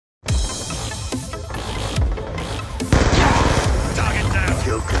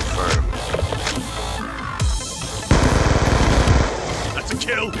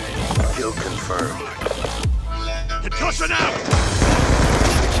confirmed. Concussion out!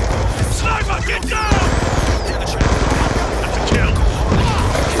 Sniper, get down! That's a kill!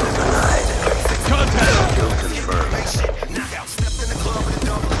 Kill denied. Contact! Kill confirmed.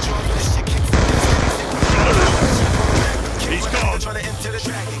 He's gone!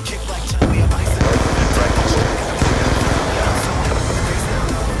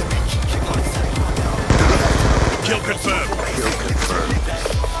 Kill confirmed! Kill confirmed.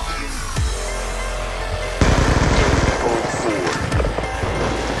 Hold 4.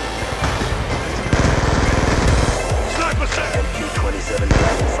 Sniper set! MQ-27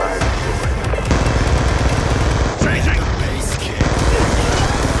 dragon fire deployed. Changing!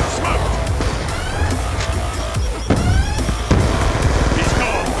 Smoke! He's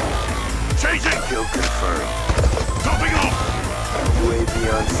gone! Changing! Kill confirmed. Topping off! UAV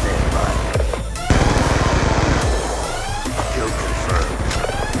on standby. Kill confirmed.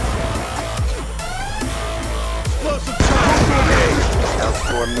 Explosive charge!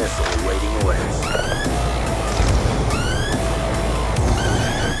 Hellstorm missile awaiting orders.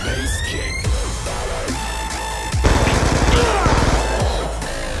 Base kick!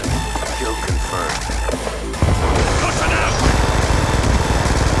 Kill confirmed. Caution out!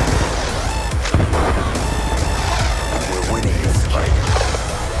 We're winning this fight.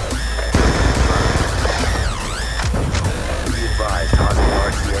 Be advised, hostile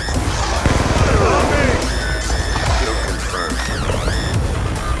RTX Kill confirmed.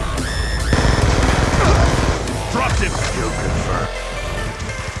 Dropped him! Kill confirmed.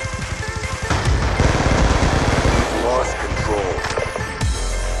 We've lost control.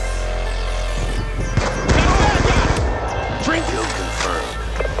 Drink! Kill confirmed.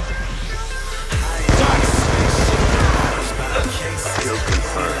 Kill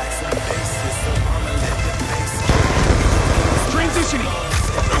confirmed. Transitioning!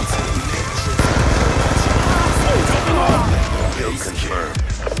 Kill confirmed.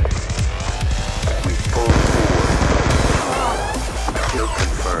 We've pulled forward. Kill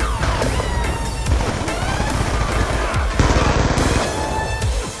confirmed.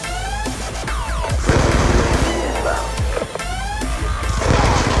 Friendly UAV inbound.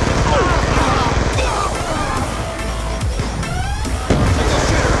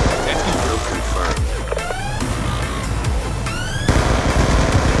 Kill confirmed.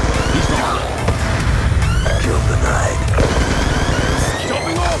 Kill denied.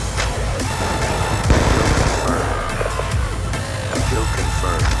 Jumping off! Kill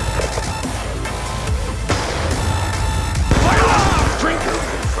confirmed. Fire! Drink! Kill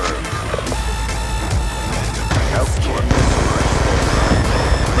confirmed. Hellstorm missile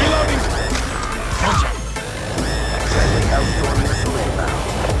Reloading! Contact! friendly Hellstorm missile inbound.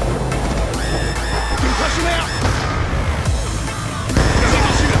 Concussion out!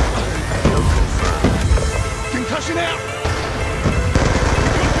 Single shooter! Kill confirmed. Concussion out!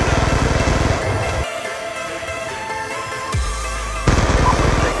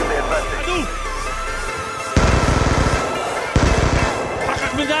 Taking their message. عدو!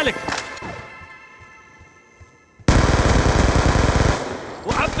 حقق من ذلك!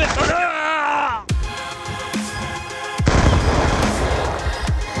 وعبر!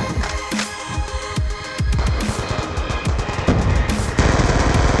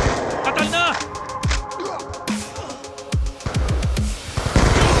 قتلناه!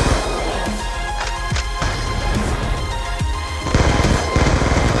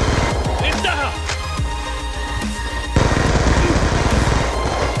 انتهى!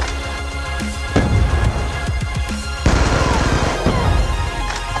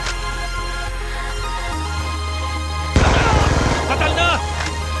 قتلناه!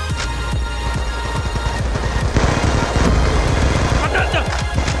 قتلته!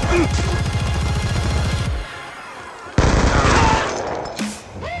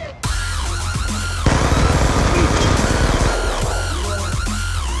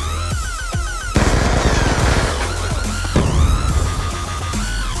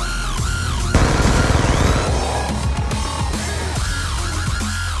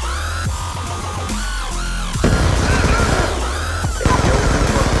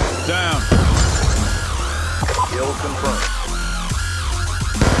 Down! Kill confirmed.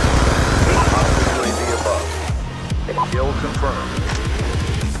 UAV above. Kill confirmed.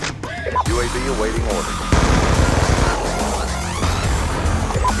 UAV awaiting order.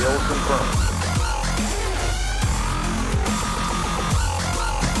 Kill confirmed.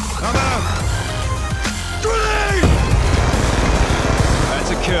 Come out! Grenade! That's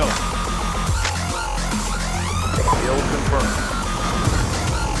a kill. Kill confirmed.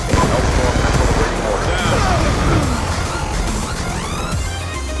 Hellstorm missile awaiting order. Down!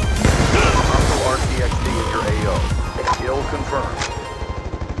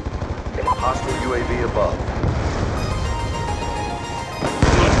 Hostile UAV above.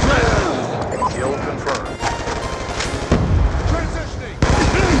 Kill confirmed. Transitioning.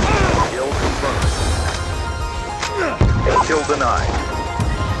 Kill confirmed. Kill denied.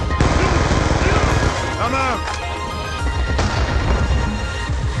 I'm out.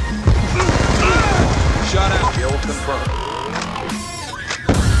 Shot out. Kill confirmed.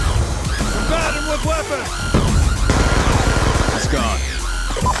 Combat him with weapons. It's gone.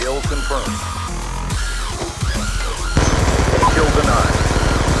 Kill confirmed. Kill denied.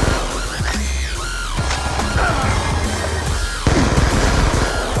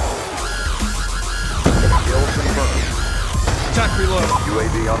 Kill confirmed. Attack reload.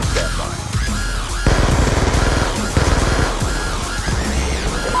 UAV on standby.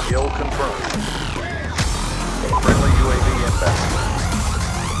 Kill confirmed. Friendly UAV inbound.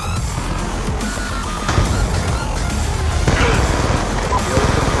 Kill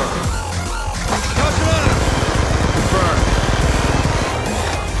confirmed. Touchdown. Confirmed.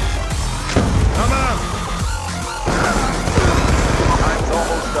 I'm out. Time's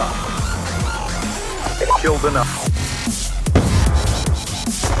almost up. Kill denied.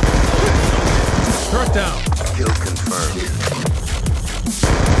 Turret down. Kill confirmed.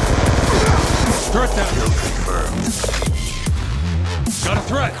 Turret down. Kill confirmed. Got a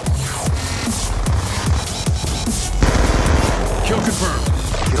threat. Kill confirmed.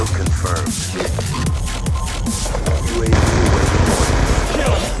 Kill confirmed. UAV awaiting orders.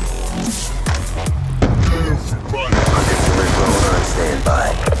 Kill. Particular drone on standby.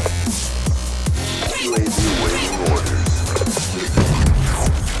 UAV awaiting orders.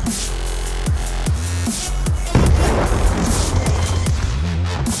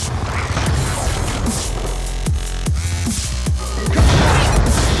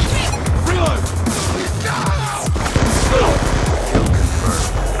 Reload. Kill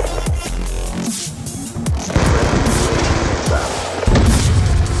confirmed.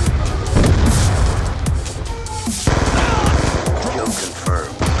 Kill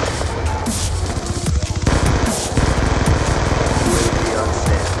confirmed. UAV on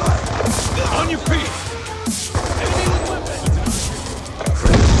standby. On your feet.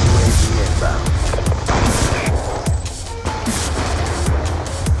 Friendly UAV inbound.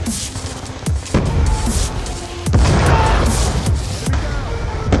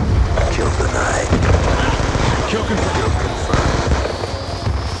 Kill denied. Kill confirmed. Kill confirmed.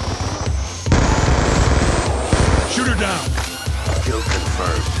 Shoot her down. Kill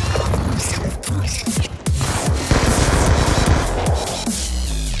confirmed.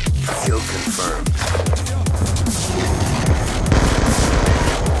 Kill confirmed.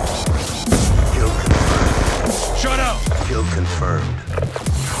 Kill confirmed. Shot out. Kill confirmed.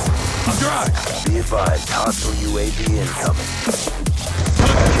 I'm dry. Be advised, hostile UAV incoming.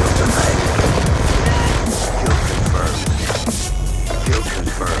 Kill denied.